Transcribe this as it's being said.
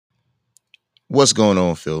What's going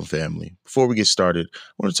on, film family? Before we get started, I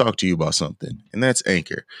want to talk to you about something, and that's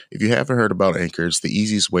Anchor. If you haven't heard about Anchor, it's the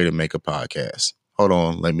easiest way to make a podcast. Hold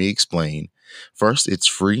on, let me explain. First, it's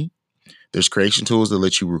free. There's creation tools that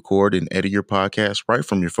let you record and edit your podcast right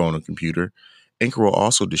from your phone or computer. Anchor will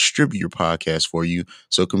also distribute your podcast for you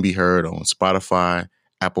so it can be heard on Spotify,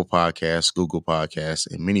 Apple Podcasts, Google Podcasts,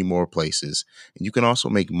 and many more places. And you can also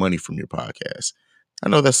make money from your podcast. I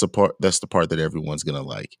know that's the part that everyone's going to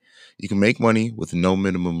like. You can make money with no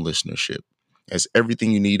minimum listenership. That's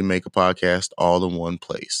everything you need to make a podcast all in one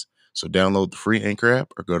place. So download the free Anchor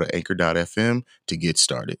app or go to anchor.fm to get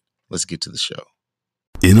started. Let's get to the show.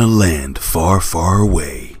 In a land far, far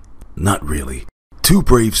away, not really, two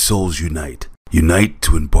brave souls unite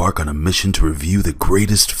to embark on a mission to review the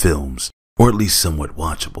greatest films, or at least somewhat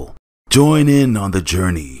watchable. Join in on the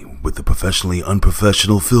journey with the professionally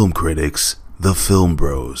unprofessional film critics, the Film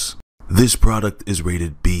Bros. This product is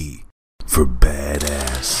rated B for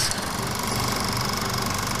badass.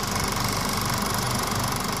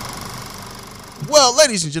 Well,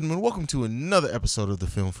 ladies and gentlemen, welcome to another episode of The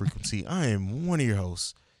Film Frequency. I am one of your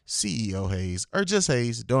hosts, CEO Hayes, or just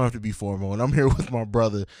Hayes. Don't have to be formal. And I'm here with my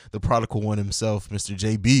brother, the prodigal one himself, Mr.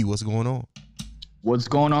 JB. What's going on? What's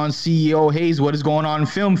going on, CEO Hayes? What is going on,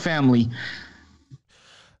 film family?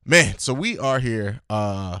 Man, so we are here.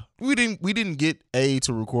 We didn't get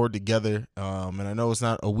to record together, and I know it's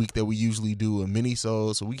not a week that we usually do a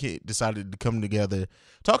mini-sode, so we decided to come together,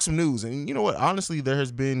 talk some news. And you know what? Honestly, there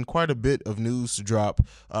has been quite a bit of news to drop,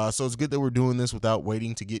 so it's good that we're doing this without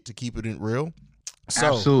waiting to get to keep it real. So,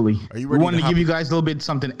 absolutely. Are you ready? We wanted to give you guys a little bit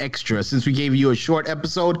something extra since we gave you a short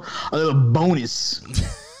episode, a little bonus.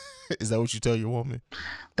 Is that what you tell your woman?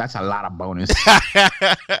 That's a lot of bonus.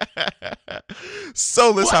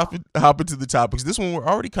 So let's hop into the topics. This one we're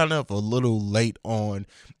already kind of a little late on,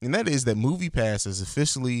 and that is that MoviePass has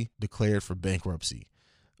officially declared for bankruptcy.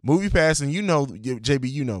 MoviePass, and you know, JB,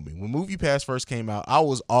 you know me. When MoviePass first came out, I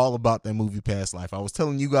was all about that MoviePass life. I was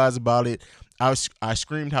telling you guys about it. I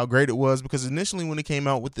screamed how great it was because initially when it came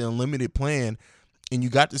out with the unlimited plan, and you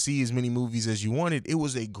got to see as many movies as you wanted, it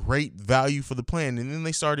was a great value for the plan. And then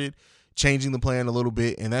they started changing the plan a little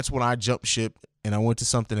bit, and that's when I jumped ship and I went to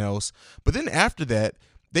something else. But then after that,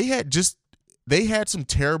 they had some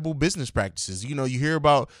terrible business practices. You know, you hear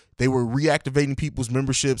about they were reactivating people's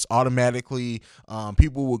memberships automatically.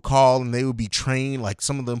 People would call and they would be trained. Like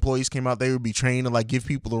some of the employees came out, they would be trained to like give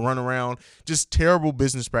people a runaround. Just terrible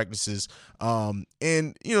business practices.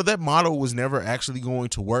 And you know, that model was never actually going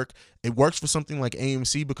to work. It works for something like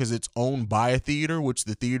AMC because it's owned by a theater, which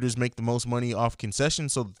the theaters make the most money off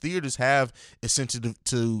concessions. So the theaters have incentive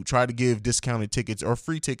to try to give discounted tickets or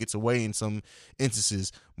free tickets away in some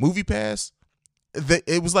instances. MoviePass,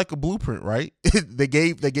 it was like a blueprint, right? they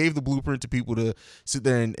gave the blueprint to people to sit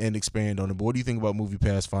there and expand on it. But what do you think about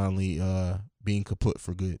MoviePass finally being kaput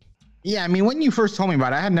for good? Yeah, I mean, when you first told me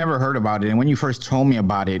about it, I had never heard about it. And when you first told me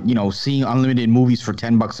about it, you know, seeing unlimited movies for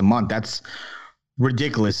 $10 a month, that's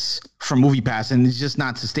ridiculous for MoviePass, and it's just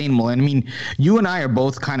not sustainable. And I mean, you and I are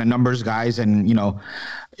both kind of numbers guys, and you know,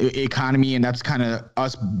 economy, and that's kind of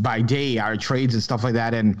us by day, our trades and stuff like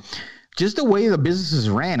that. And just the way the businesses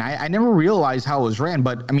ran, I never realized how it was ran.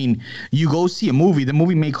 But I mean, you go see a movie, the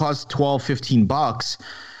movie may cost $12-15.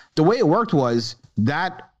 The way it worked was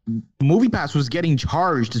that MoviePass was getting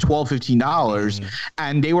charged to $12-15,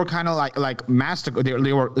 and they were kind of like Mastercard.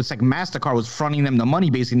 They were, it's like Mastercard was fronting them the money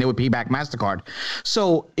basically, and they would pay back Mastercard.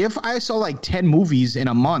 So if I saw like 10 movies in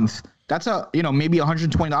a month, that's maybe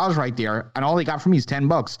 $120 right there, and all they got from me is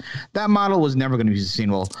 $10. That model was never going to be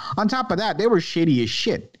sustainable. On top of that, they were shady as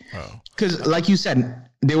shit. Because, like you said,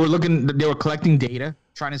 they were collecting data,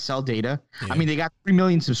 trying to sell data. Yeah. I mean, they got 3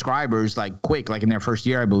 million subscribers like in their first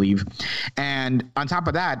year, I believe. And on top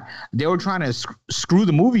of that, they were trying to screw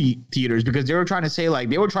the movie theaters because they were trying to say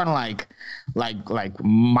they were trying to like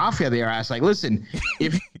mafia their ass. Like, listen,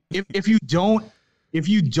 if you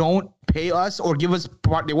don't pay us or give us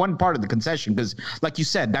one part of the concession, because like you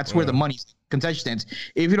said, that's where the money's concession stands.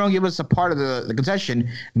 If you don't give us a part of the concession,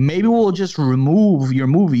 maybe we'll just remove your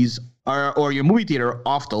movies or your movie theater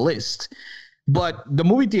off the list. But the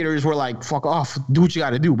movie theaters were like, fuck off, do what you got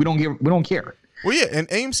to do. We don't care. Well, yeah, and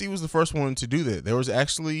AMC was the first one to do that.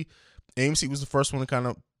 AMC was the first one to kind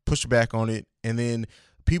of push back on it, and then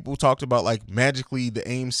people talked about like magically the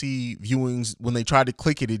AMC viewings, when they tried to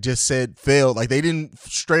click it, it just said failed. Like they didn't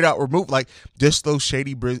straight out remove, like just those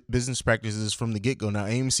shady business practices from the get-go. Now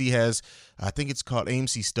AMC has, I think it's called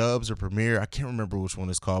AMC Stubs or Premiere. I can't remember which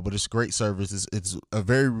one it's called, but it's a great service. It's a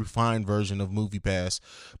very refined version of MoviePass.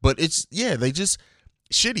 But they just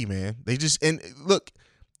shitty, man. They just, and look,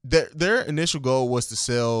 their initial goal was to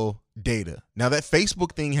sell data. Now that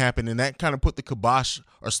Facebook thing happened and that kind of put the kibosh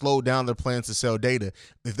or slowed down their plans to sell data.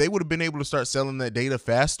 If they would have been able to start selling that data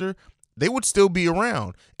faster, they would still be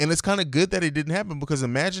around. And it's kind of good that it didn't happen, because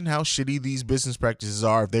imagine how shitty these business practices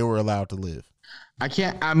are if they were allowed to live.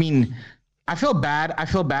 I feel bad. I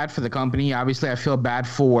feel bad for the company. Obviously, I feel bad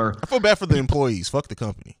for the employees. Fuck the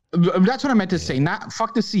company. That's what I meant to say. Not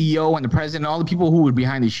fuck the CEO and the president and all the people who were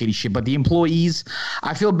behind this shitty shit, but the employees.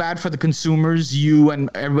 I feel bad for the consumers, you and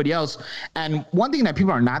everybody else. And one thing that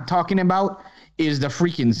people are not talking about is the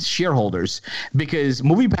freaking shareholders, because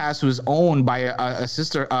MoviePass was owned by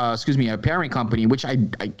a parent company, which I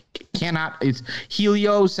cannot. It's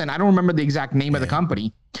Helios, and I don't remember the exact name of the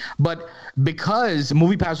company. But because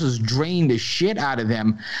MoviePass was drained the shit out of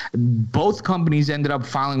them, both companies ended up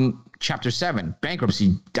filing Chapter 7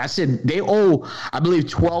 bankruptcy. That's it. They owe, I believe,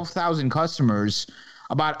 12,000 customers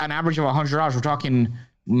about an average of $100. We're talking,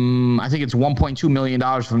 I think it's $1.2 million,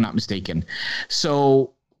 if I'm not mistaken.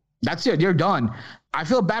 So that's it. They're done. I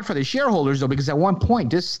feel bad for the shareholders, though, because at one point,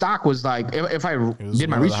 this stock was like, if I did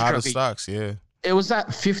my research correctly, stocks, yeah, it was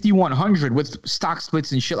at 5,100 with stock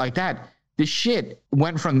splits and shit like that. The shit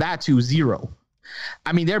went from that to zero.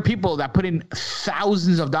 I mean, there are people that put in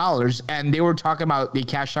thousands of dollars, and they were talking about they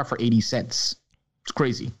cashed out for 80 cents. It's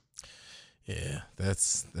crazy. Yeah,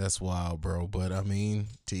 that's wild, bro. But I mean,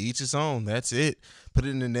 to each his own. That's it. Put it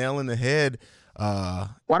in the nail in the head. Why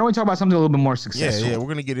don't we talk about something a little bit more successful? Yeah, we're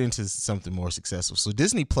gonna get into something more successful. So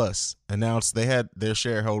Disney Plus announced they had their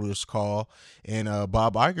shareholders call, and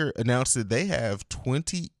Bob Iger announced that they have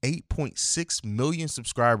 28.6 million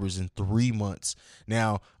subscribers in 3 months.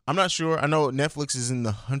 Now, I'm not sure. I know Netflix is in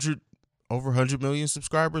the over 100 million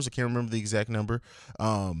subscribers. I can't remember the exact number.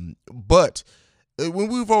 But when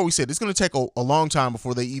we've always said it's going to take a long time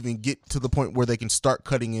before they even get to the point where they can start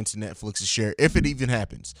cutting into Netflix's share, if it even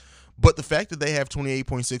happens. But the fact that they have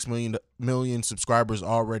 28.6 million subscribers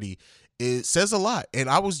already, it says a lot. And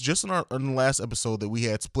I was just on the last episode that we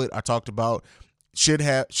had split. I talked about should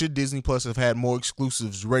Disney Plus have had more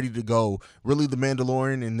exclusives ready to go. Really, The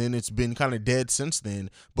Mandalorian, and then it's been kind of dead since then.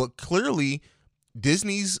 But clearly,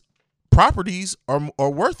 Disney's properties are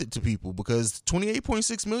worth it to people, because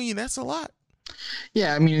 28.6 million, that's a lot.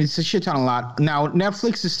 Yeah, I mean, it's a shit ton a lot. Now,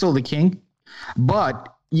 Netflix is still the king, but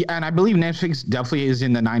yeah, and I believe Netflix definitely is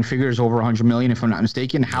in the 9 figures, over 100 million, if I'm not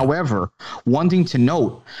mistaken. However, one thing to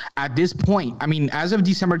note at this point, I mean, as of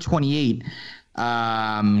December 28,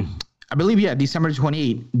 I believe, December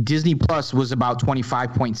 28, Disney Plus was about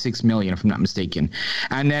 25.6 million, if I'm not mistaken.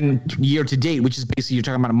 And then year to date, which is basically, you're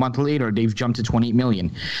talking about a month later, they've jumped to 28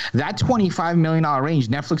 million. That $25 million range,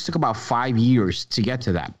 Netflix took about 5 years to get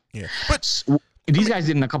to that. Yeah, but these guys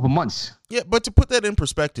did in a couple months. Yeah, but to put that in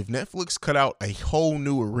perspective, Netflix cut out a whole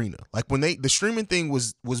new arena. Like when the streaming thing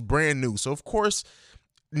was brand new. So of course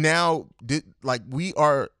now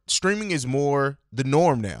streaming is more the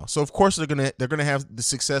norm now. So of course they're gonna have the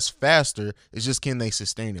success faster. It's just, can they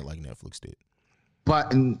sustain it like Netflix did?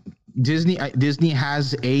 But Disney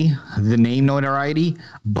has the name notoriety,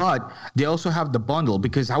 but they also have the bundle,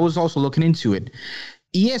 because I was also looking into it.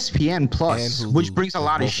 ESPN Plus, which brings a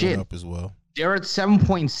lot of shit up as well. They're at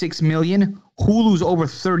 7.6 million. Hulu's over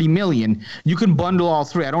 30 million. You can bundle all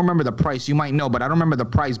three. I don't remember the price. You might know, but I don't remember the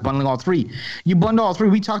price bundling all three. You bundle all three.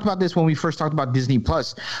 We talked about this when we first talked about Disney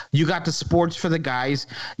Plus. You got the sports for the guys,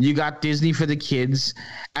 you got Disney for the kids,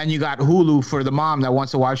 and you got Hulu for the mom that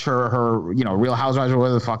wants to watch her Real Housewives or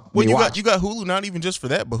whatever the fuck. Well, you got Hulu not even just for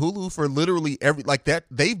that, but Hulu for literally every, like that.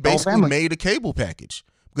 They've basically made a cable package.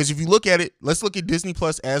 Because if you look at it, let's look at Disney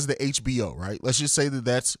Plus as the HBO, right? Let's just say that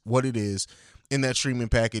that's what it is in that streaming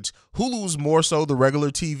package. Hulu is more so the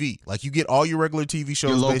regular TV. Like, you get all your regular TV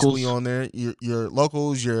shows basically on there. Your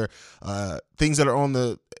locals, your things that are on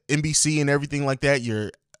the NBC and everything like that,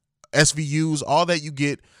 your SVUs, all that you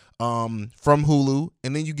get from Hulu.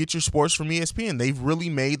 And then you get your sports from ESPN. They've really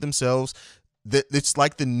made themselves, it's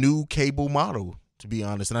like the new cable model, to be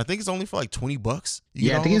honest. And I think it's only for like $20.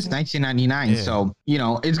 Yeah, I think it's $19.99. Yeah. So,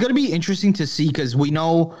 it's going to be interesting to see, because we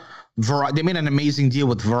know they made an amazing deal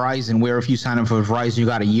with Verizon, where if you sign up for Verizon, you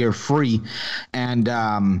got a year free. And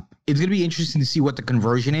it's going to be interesting to see what the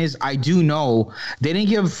conversion is. I do know they didn't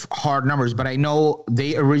give hard numbers, but I know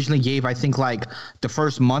they originally gave, I think, like the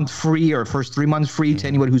first month free or first 3 months free to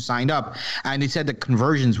anybody who signed up. And they said the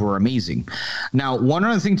conversions were amazing. Now, one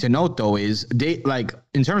other thing to note, though, is they, like,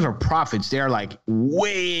 in terms of profits, they're like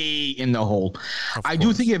way in the hole. I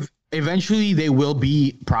do think eventually they will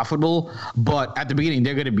be profitable, but at the beginning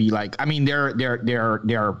they're going to be like, I mean,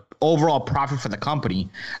 their overall profit for the company,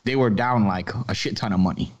 they were down like a shit ton of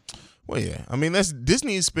money. Well, yeah. I mean,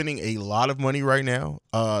 Disney is spending a lot of money right now.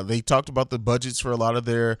 They talked about the budgets for a lot of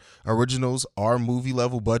their originals are movie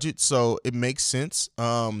level budgets, so it makes sense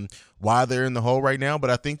why they're in the hole right now. But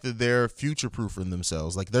I think that they're future proofing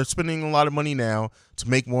themselves. Like they're spending a lot of money now to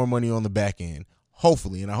make more money on the back end,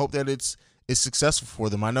 hopefully, and I hope that it's successful for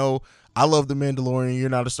them. I know I love The Mandalorian. You're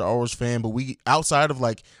not a Star Wars fan, but we outside of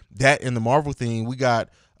like that and the Marvel thing, we got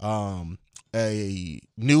a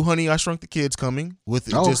new Honey I Shrunk the Kids coming with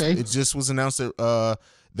it. It just was announced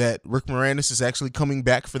that Rick Moranis is actually coming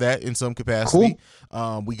back for that in some capacity.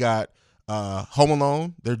 Cool. We got Home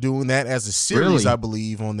Alone. They're doing that as a series, I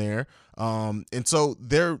believe, on there. And so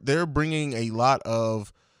they're bringing a lot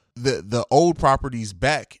of the old properties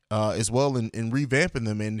back as well and revamping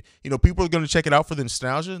them, and people are going to check it out for the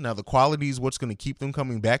nostalgia. Now the quality is what's going to keep them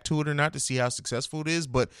coming back to it or not, to see how successful it is,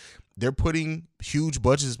 but they're putting huge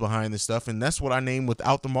budgets behind this stuff, and that's what I name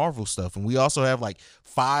without the Marvel stuff. And we also have like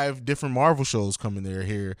 5 different Marvel shows coming there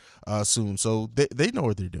here soon, so they know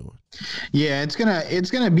what they're doing. Yeah, it's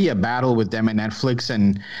gonna be a battle with them and Netflix,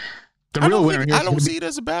 and the real winner here. I don't see it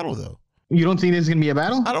as a battle though. You don't think there's gonna be a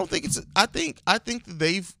battle? I don't think it's. I think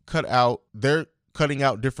that they're cutting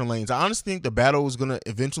out different lanes. I honestly think the battle is gonna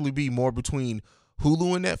eventually be more between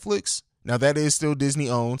Hulu and Netflix. Now that is still Disney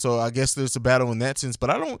owned, so I guess there's a battle in that sense.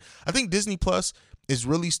 But I think Disney Plus is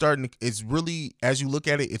really it's really, as you look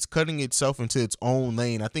at it, it's cutting itself into its own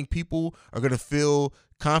lane. I think people are gonna feel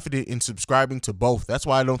confident in subscribing to both. That's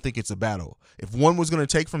why I don't think it's a battle. If one was gonna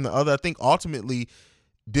take from the other, I think ultimately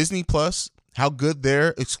Disney Plus, how good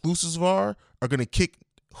their exclusives are going to kick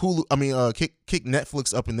kick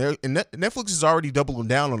Netflix up in there. And Netflix is already doubling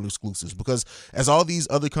down on exclusives, because as all these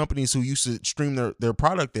other companies who used to stream their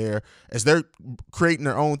product there, as they're creating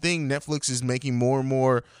their own thing, Netflix is making more and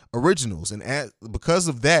more originals. And because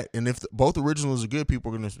of that, and if both originals are good, people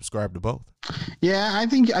are going to subscribe to both. Yeah, I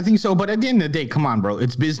think so. But at the end of the day, come on, bro,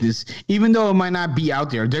 it's business. Even though it might not be out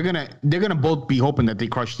there, they're gonna both be hoping that they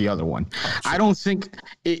crush the other one. Oh, sure. I don't think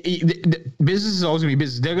business is always gonna be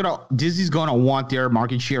business. Disney's gonna want their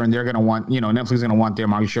market share, and they're gonna want Netflix is gonna want their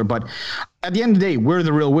market share. But at the end of the day, we're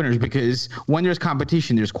the real winners, because when there's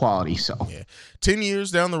competition, there's quality. So yeah, 10 years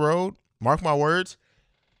down the road, mark my words.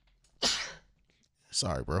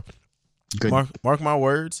 Sorry, bro. Good. Mark my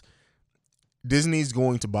words. Disney's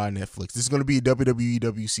going to buy Netflix. This is going to be a WWE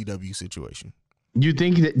WCW situation. You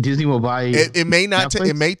think that Disney will buy it may not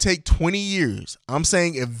it may take 20 years. I'm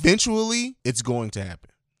saying eventually it's going to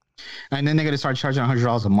happen. And then they're going to start charging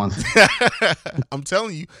 $100 a month. I'm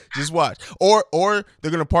telling you, just watch. Or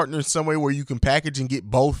they're going to partner in some way where you can package and get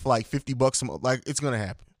both for like $50 a month. Like, it's going to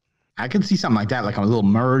happen. I can see something like that, like a little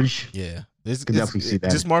merge. Yeah. Definitely see that.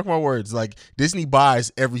 Just mark my words. Like, Disney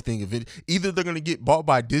buys everything. If it either they're going to get bought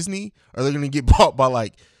by Disney or they're going to get bought by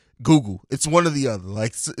like Google. It's one or the other.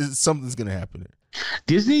 Like, something's going to happen there.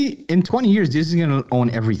 Disney, in 20 years, Disney's going to own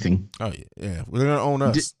everything. Oh, yeah. They're going to own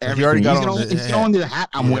us. He already got on. He's going to own the hat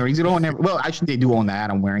I'm wearing. He's going to own well, actually, they do own the hat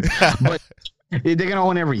I'm wearing. But they're going to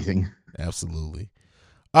own everything. Absolutely.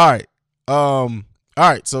 All right.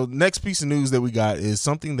 So next piece of news that we got is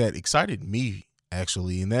something that excited me,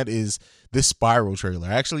 actually, and that is this Spiral trailer.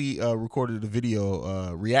 I actually recorded a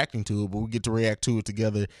video reacting to it, but we get to react to it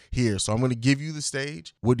together here. So I'm going to give you the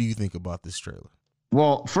stage. What do you think about this trailer?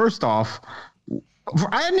 Well, first off,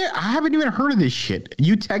 I haven't even heard of this shit.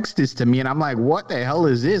 You text this to me, and I'm like, what the hell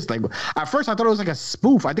is this? Like, at first, I thought it was like a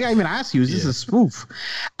spoof. I think I even asked you, is this a spoof?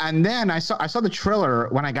 And then I saw the trailer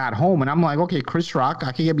when I got home, and I'm like, okay, Chris Rock,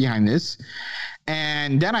 I can get behind this.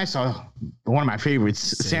 And then I saw one of my favorites,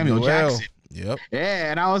 Samuel Jackson. Yep.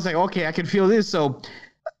 Yeah, and I was like, okay, I can feel this. So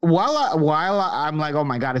while I'm like, oh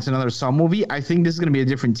my God, it's another Saw movie, I think this is gonna be a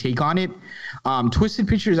different take on it. Twisted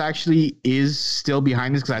Pictures actually is still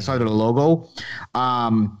behind this because I saw the logo.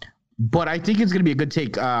 But I think it's gonna be a good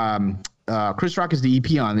take. Chris Rock is the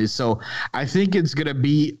EP on this, so I think it's gonna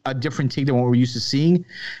be a different take than what we're used to seeing.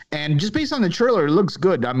 And just based on the trailer, it looks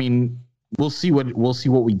good. I mean, we'll see what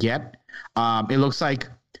we get. It looks like,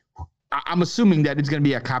 I'm assuming that it's going to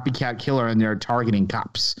be a copycat killer and they're targeting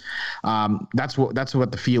cops. That's what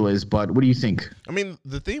the feel is. But what do you think? I mean,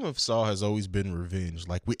 the theme of Saw has always been revenge.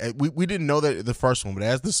 Like we didn't know that the first one, but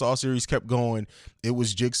as the Saw series kept going, it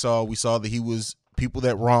was Jigsaw. We saw that he was people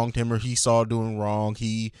that wronged him or he saw doing wrong.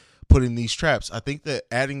 He put in these traps. I think that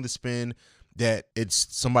adding the spin that it's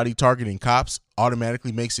somebody targeting cops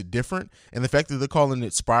automatically makes it different. And the fact that they're calling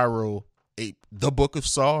it Spiral, the Book of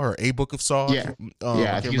Saw or a Book of Saw. Yeah.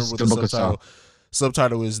 I can't remember what the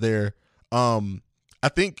subtitle is there. I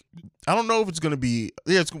don't know if it's going to be,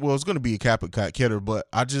 it's going to be a copycat killer, but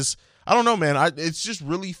I don't know, man. It's just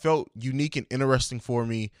really felt unique and interesting for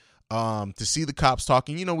me. To see the cops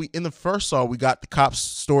talking. You know, we in the first Saw, we got the cops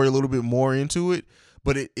story a little bit more into it,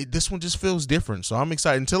 but this one just feels different. So I'm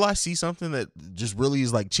excited until I see something that just really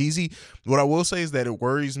is like cheesy. What I will say is that it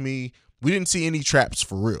worries me. We didn't see any traps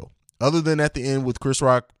for real, other than at the end with Chris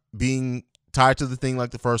Rock being tied to the thing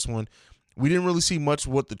like the first one. We didn't really see much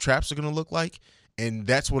what the traps are going to look like. And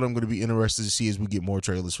that's what I'm going to be interested to see as we get more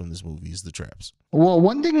trailers from this movie is the traps. Well,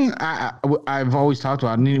 one thing I've always talked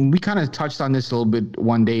about, and we kind of touched on this a little bit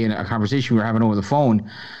one day in a conversation we were having over the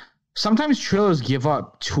phone. Sometimes trailers give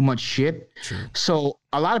up too much shit. True. So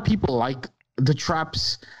a lot of people like the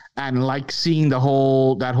traps and like seeing that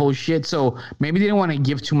whole shit. So maybe they didn't want to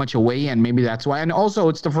give too much away, and maybe that's why. And also,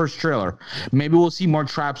 it's the first trailer. Maybe we'll see more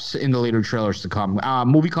traps in the later trailers to come.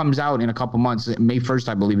 Movie comes out in a couple months. May 1st,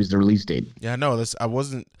 I believe, is the release date. Yeah, I know. I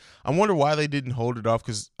wonder why they didn't hold it off,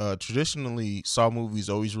 because traditionally Saw movies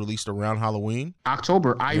always released around Halloween.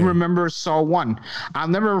 October. I remember Saw 1. I'll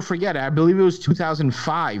never forget it. I believe it was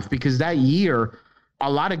 2005, because that year a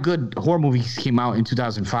lot of good horror movies came out in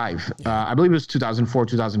 2005. I believe it was 2004,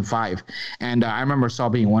 2005. And I remember Saw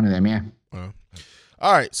being one of them, yeah.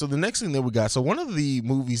 All right, so the next thing that we got, so one of the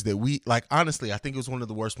movies that we, like, honestly, I think it was one of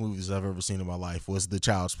the worst movies I've ever seen in my life, was the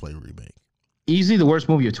Child's Play remake. Easily the worst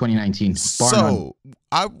movie of 2019. So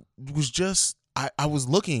I was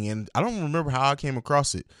looking, and I don't remember how I came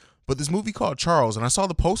across it, but this movie called Charles, and I saw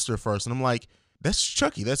the poster first, and I'm like, that's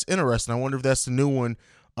Chucky. That's interesting. I wonder if that's the new one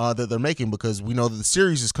that they're making, because we know that the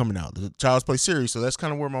series is coming out, the Child's Play series. So that's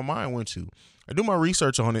kind of where my mind went to. I do my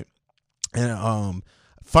research on it, and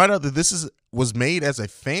find out that this was made as a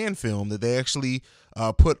fan film that they actually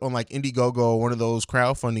put on like Indiegogo, one of those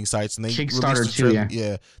crowdfunding sites, and they Kickstarter too.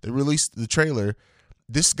 Yeah, they released the trailer.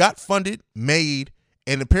 This got funded, made,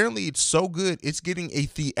 and apparently it's so good it's getting a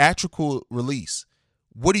theatrical release.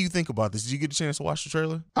 What do you think about this? Did you get a chance to watch the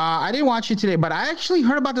trailer? I didn't watch it today, but I actually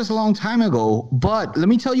heard about this a long time ago. But let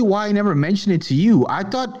me tell you why I never mentioned it to you. I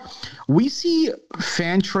thought we see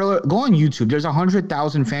fan trailer. Go on YouTube. There's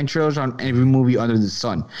 100,000 fan trailers on every movie under the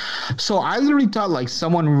sun. So I literally thought like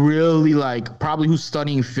someone really like probably who's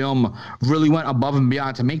studying film really went above and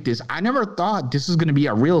beyond to make this. I never thought this was going to be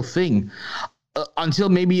a real thing. Until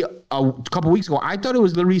maybe a couple weeks ago, I thought it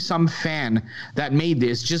was literally some fan that made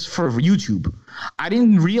this just for YouTube. I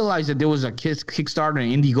didn't realize that there was a Kickstarter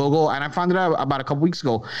and Indiegogo, and I found it out about a couple weeks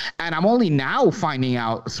ago. And I'm only now finding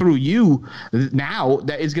out through you now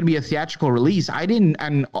that it's going to be a theatrical release. I didn't,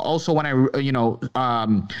 and also when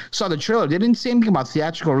I saw the trailer, they didn't say anything about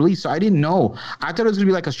theatrical release, so I didn't know. I thought it was going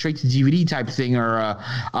to be like a straight to DVD type thing, or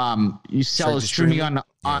you sell a streaming on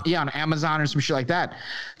Amazon or some shit like that.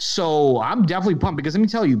 So I'm definitely pumped, because let me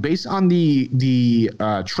tell you, based on the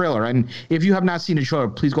trailer, and if you have not seen the trailer,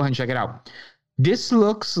 please go ahead and check it out. This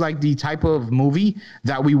looks like the type of movie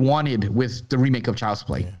that we wanted with the remake of Child's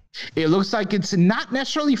Play. Yeah. It looks like it's not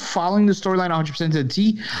necessarily following the storyline 100% to the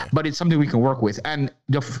T, but it's something we can work with. And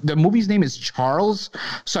the movie's name is Charles,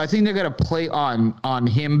 so I think they're going to play on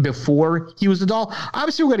him before he was the doll.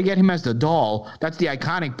 Obviously, we're going to get him as the doll. That's the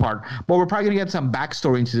iconic part. But we're probably going to get some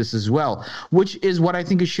backstory into this as well, which is what I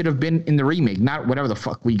think it should have been in the remake, not whatever the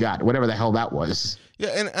fuck we got, whatever the hell that was.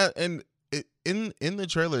 Yeah, and in the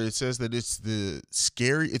trailer it says that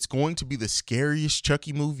it's going to be the scariest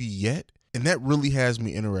Chucky movie yet, and that really has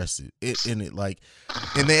me interested in it. Like,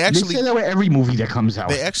 and they say that with every movie that comes out.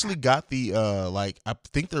 They actually got the I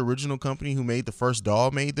think the original company who made the first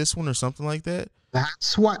doll made this one or something like that.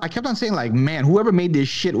 That's what I kept on saying. Like, man, whoever made this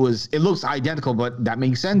shit it looks identical, but that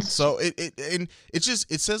makes sense. So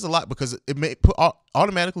it says a lot, because it may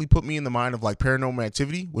automatically put me in the mind of like Paranormal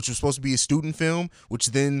Activity, which was supposed to be a student film,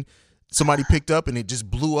 which then somebody picked up and it just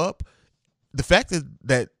blew up. The fact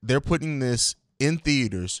that they're putting this in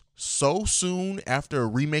theaters so soon after a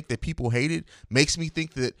remake that people hated makes me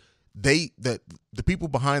think that the people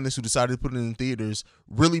behind this who decided to put it in theaters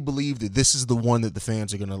really believe that this is the one that the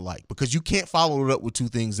fans are going to like, because you can't follow it up with two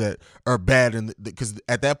things that are bad, and because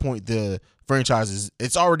at that point the franchise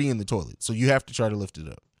it's already in the toilet, so you have to try to lift it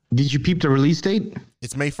up. Did you peep the release date?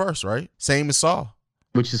 It's May 1st, right? Same as Saw,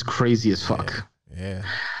 which is crazy as fuck. Yeah.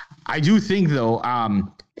 I do think though,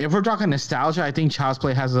 if we're talking nostalgia, I think Child's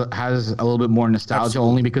Play has a little bit more nostalgia. Absolutely.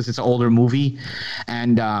 Only because it's an older movie,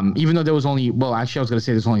 and even though there was only, well, actually I was gonna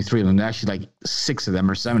say there's only 3 of them. There's actually like 6 of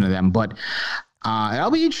them or 7 of them, but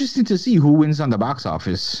it'll be interesting to see who wins on the box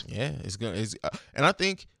office. Yeah, and I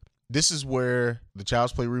think this is where the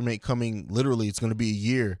Child's Play remake coming. Literally, it's going to be a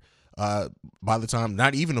year. By the time,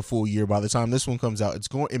 not even a full year, by the time this one comes out,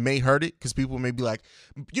 it may hurt it, because people may be like,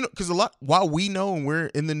 because while we know and we're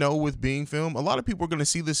in the know with being film, a lot of people are going to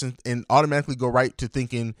see this and automatically go right to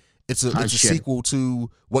thinking it's a sequel to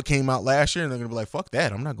what came out last year, and they're gonna be like, fuck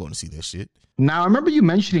that, I'm not going to see that shit. Now, I remember you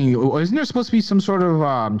mentioning, isn't there supposed to be some sort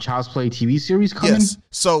of Child's Play TV series coming? Yes.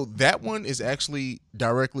 So that one is actually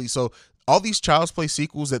directly. So all these Child's Play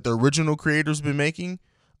sequels that the original creators been making,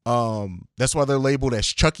 that's why they're labeled as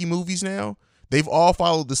Chucky movies now. They've all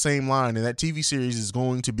followed the same line, and that TV series is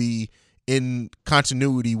going to be in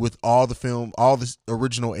continuity with all the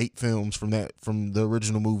original 8 films from the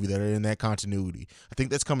original movie that are in that continuity. I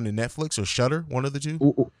think that's coming to Netflix or Shudder, one of the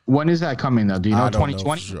two. When is that coming though? Do you know?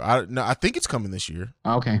 2020? Sure. I think it's coming this year.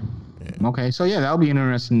 Okay. Yeah. Okay. So yeah, that'll be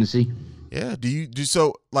interesting to see. Yeah.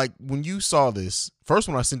 So like when you saw this first,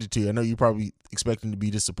 when I sent it to you, I know you're probably expecting to be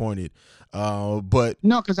disappointed, but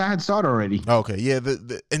no, because I had saw it already. Okay, yeah,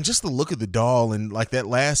 and just the look of the doll and like that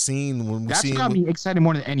last scene when we see got me excited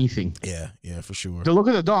more than anything. Yeah, for sure. The look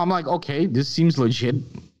of the doll, I'm like, okay, this seems legit.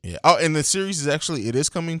 Yeah. Oh, and the series is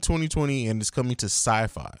coming 2020, and it's coming to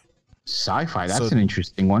Sci-Fi. Sci-Fi, that's an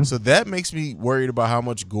interesting one. So that makes me worried about how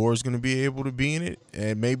much gore is going to be able to be in it,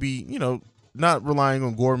 and maybe not relying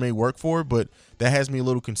on gore may work for it, but that has me a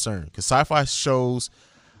little concerned because Sci-Fi shows.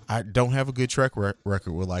 I don't have a good track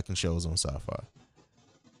record with liking shows on Sci-Fi.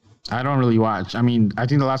 I don't really watch. I mean, I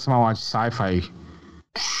think the last time I watched Sci-Fi,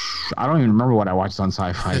 I don't even remember what I watched on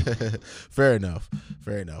Sci-Fi. Fair enough.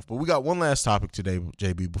 But we got one last topic today,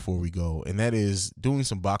 JB, before we go, and that is doing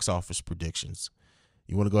some box office predictions.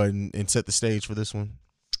 You want to go ahead and set the stage for this one?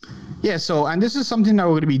 Yeah, so, and this is something that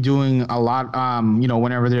we're going to be doing a lot,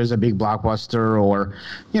 whenever there's a big blockbuster or,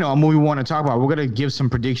 a movie we want to talk about, we're going to give some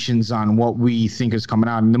predictions on what we think is coming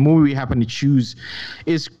out. And the movie we happen to choose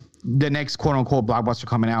is the next quote-unquote blockbuster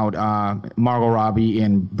coming out, Margot Robbie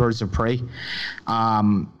in Birds of Prey.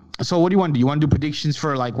 So what do you want to do? You want to do predictions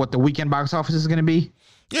for, like, what the weekend box office is going to be?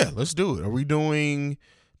 Yeah, let's do it. Are we doing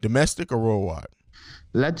domestic or worldwide?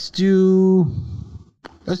 Let's do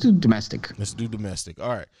domestic. Let's do domestic. All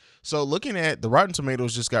right. So looking at the Rotten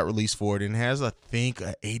Tomatoes just got released for it and has, I think,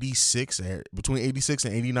 between 86 and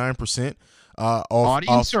 89%.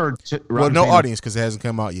 Audience or well, no audience because it hasn't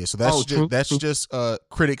come out yet. So that's just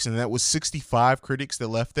critics, and that was 65 critics that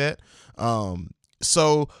left that.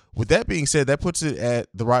 So with that being said, that puts it at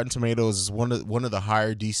the Rotten Tomatoes as one of the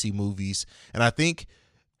higher DC movies, and I think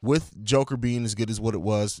with Joker being as good as what it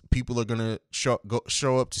was, people are gonna show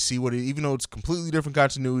up to see what it. Even though it's completely different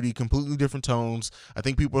continuity, completely different tones, I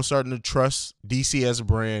think people are starting to trust DC as a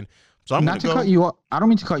brand. So I'm not to cut you off. I don't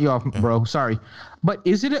mean to cut you off, bro. Sorry, but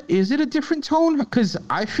is it a different tone? Because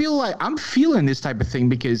I feel like I'm feeling this type of thing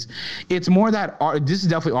because it's more that this is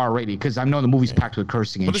definitely R-rated because I know the movie's packed with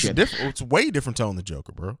cursing and shit. It's way different tone than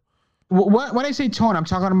Joker, bro. When I say tone, I'm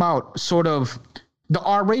talking about sort of the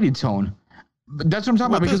R-rated tone. That's what I'm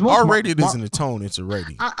talking about. Because R-rated isn't a tone; it's a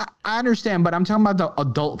rating. I understand, but I'm talking about the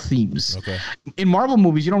adult themes. Okay. In Marvel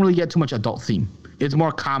movies, you don't really get too much adult theme. It's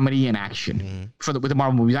more comedy and action with the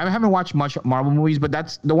Marvel movies. I haven't watched much Marvel movies, but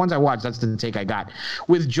that's the ones I watched. That's the take I got.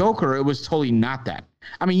 With Joker, it was totally not that.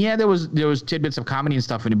 I mean, yeah, there was tidbits of comedy and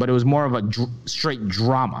stuff in it, but it was more of a straight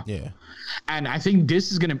drama. Yeah. And I think this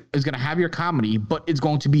is gonna have your comedy, but it's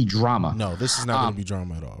going to be drama. No, this is not going to be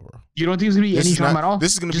drama at all, bro. You don't think it's going to be any drama at all?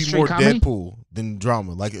 This is going to be more comedy? Deadpool than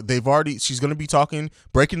drama. Like she's going to be talking,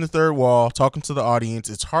 breaking the third wall, talking to the audience.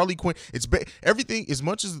 It's Harley Quinn. It's everything. As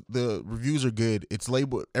much as the reviews are good, it's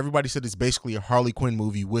labeled. Everybody said it's basically a Harley Quinn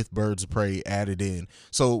movie with Birds of Prey added in.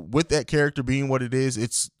 So with that character being what it is,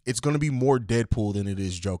 it's going to be more Deadpool than it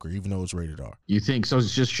is Joker, even though it's rated R. You think so?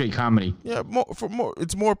 It's just straight comedy. Yeah,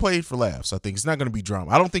 it's more played for laughs. I think it's not going to be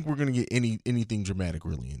drama. I don't think we're going to get anything dramatic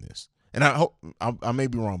really in this. And I hope I may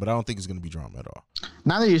be wrong, but I don't think it's going to be drama at all.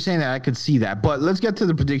 Now that you're saying that, I could see that. But let's get to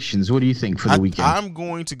the predictions. What do you think for the weekend? I'm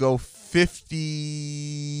going to go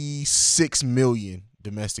 56 million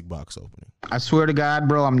domestic box opening. I swear to God,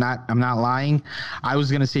 bro, I'm not lying. I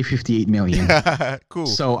was gonna say 58 million. Cool.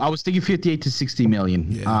 So I was thinking 58 to 60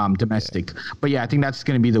 million domestic. Yeah. But yeah, I think that's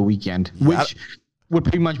gonna be the weekend, which would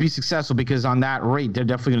pretty much be successful because on that rate, they're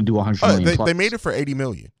definitely gonna do 100 million. They made it for 80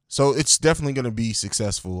 million. So it's definitely going to be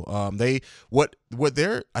successful. I think what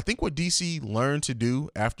DC learned to do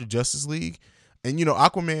after Justice League, and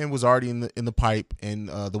Aquaman was already in the pipe, and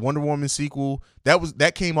the Wonder Woman sequel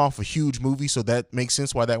that came off a huge movie, so that makes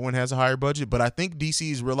sense why that one has a higher budget. But I think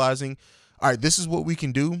DC is realizing, all right, this is what we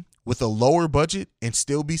can do with a lower budget and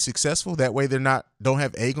still be successful. That way, don't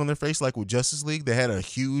have egg on their face like with Justice League. They had a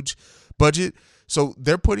huge budget, so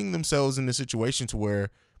they're putting themselves in a situation to where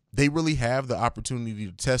they really have the opportunity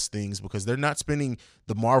to test things because they're not spending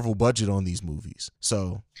the Marvel budget on these movies.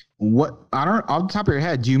 So what off the top of your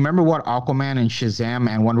head, do you remember what Aquaman and Shazam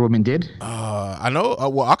and Wonder Woman did? I know.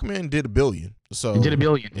 Aquaman did $1 billion So it did $1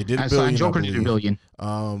 billion. It did $1 I saw billion. Joker I did $1 believe.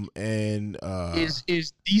 billion.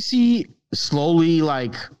 Is DC slowly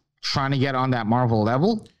like trying to get on that Marvel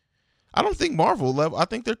level? I don't think Marvel level. I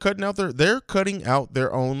think they're cutting out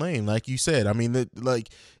their own lane, like you said. I mean,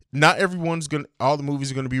 not everyone's all the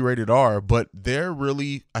movies are gonna be rated R, but they're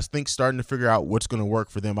really, I think, starting to figure out what's gonna work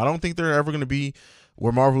for them. I don't think they're ever gonna be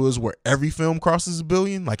where Marvel is, where every film crosses $1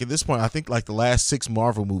 billion. Like at this point, I think like the last 6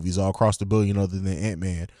 Marvel movies all crossed $1 billion, other than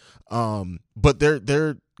Ant-Man. But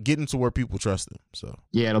they're getting to where people trust them. So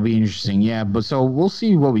yeah, it'll be interesting. Yeah, but so we'll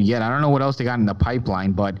see what we get. I don't know what else they got in the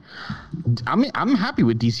pipeline, but I'm happy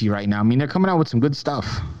with DC right now. I mean, they're coming out with some good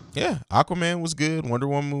stuff. Yeah, Aquaman was good. Wonder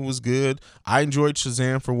Woman was good. I enjoyed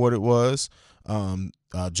Shazam for what it was.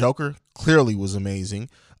 Joker clearly was amazing.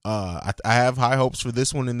 I have high hopes for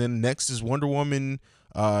this one, and then next is Wonder Woman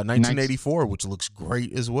 1984, which looks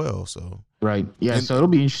great as well. So right, yeah. So it'll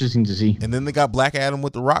be interesting to see. And then they got Black Adam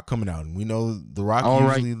with The Rock coming out, and we know The Rock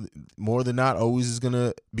usually, more than not, always is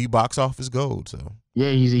gonna be box office gold. So yeah,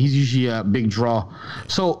 he's usually a big draw.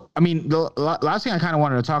 So I mean, the last thing I kind of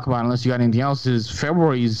wanted to talk about, unless you got anything else, is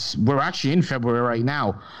we're actually in February right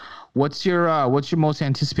now. What's your most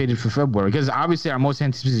anticipated for February? Because obviously our most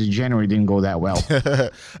anticipated January didn't go that well.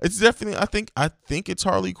 It's definitely, I think it's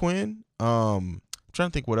Harley Quinn. I'm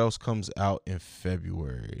trying to think what else comes out in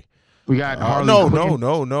February. We got Harley Quinn.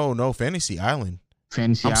 No, Fantasy Island.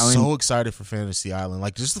 I'm so excited for Fantasy Island.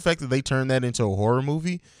 Like just the fact that they turned that into a horror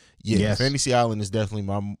movie. Yeah, yes. Fantasy Island is definitely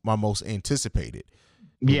my most anticipated.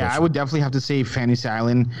 Yeah, I would definitely have to say Fantasy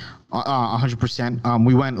Island, 100%.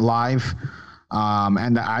 We went live.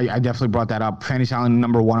 And I definitely brought that up. Fantasy Island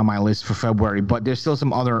 #1 on my list for February, but there's still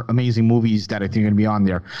some other amazing movies that I think are going to be on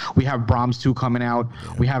there. We have Brahms 2 coming out.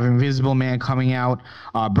 Yeah. We have Invisible Man coming out.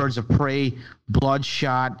 Birds of Prey,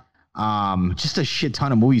 Bloodshot. Just a shit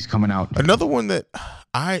ton of movies coming out. Another one that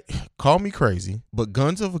call me crazy, but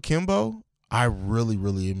Guns of Akimbo. I really,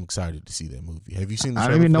 really am excited to see that movie. Have you seen the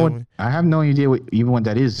trailer? I don't even know I have no idea what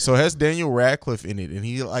that is. So it has Daniel Radcliffe in it, and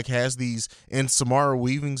he like has these, and Samara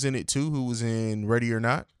Weaving's in it too, who was in Ready or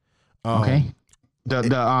Not. Okay. The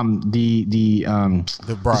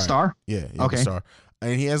star? Yeah, okay. The star.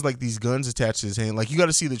 And he has like these guns attached to his hand. Like you got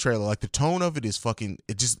to see the trailer. Like the tone of it is fucking.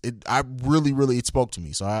 It spoke to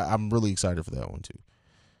me. So I'm really excited for that one too.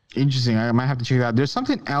 Interesting. I might have to check it out. There's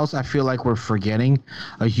something else I feel like we're forgetting.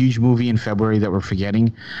 A huge movie in February that we're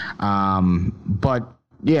forgetting. But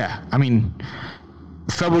yeah, I mean,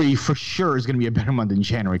 February for sure is going to be a better month than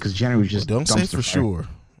January because January was just don't say for sure.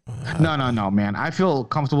 No, man. I feel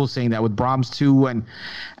comfortable saying that with Brahms 2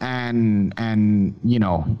 and you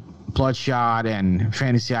know, Bloodshot and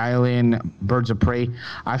Fantasy Island, Birds of Prey.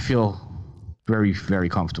 I feel very, very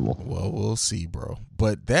comfortable. Well, we'll see, bro.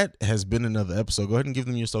 But that has been another episode. Go ahead and give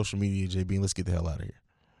them your social media, JB, and let's get the hell out of here.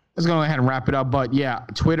 Let's go ahead and wrap it up. But yeah,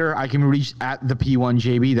 Twitter, I can reach at the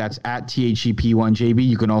P1JB. That's at THEP1JB.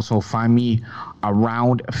 You can also find me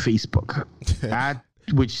around Facebook at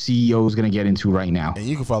which CEO is going to get into right now. And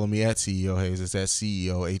you can follow me at CEO Hayes. It's at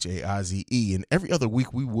CEO HAIZE. And every other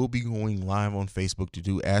week, we will be going live on Facebook to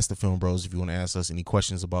do Ask the Film Bros. If you want to ask us any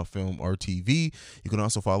questions about film or TV, you can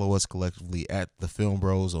also follow us collectively at the Film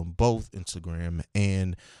Bros on both Instagram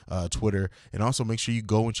and Twitter. And also make sure you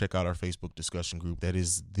go and check out our Facebook discussion group. That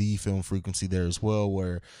is the Film Frequency there as well,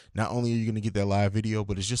 where not only are you going to get that live video,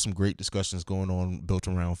 but it's just some great discussions going on, built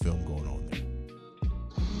around film going on there.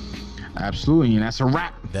 Absolutely, and that's a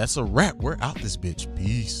wrap. That's a wrap. We're out this bitch.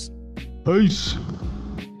 Peace. Peace.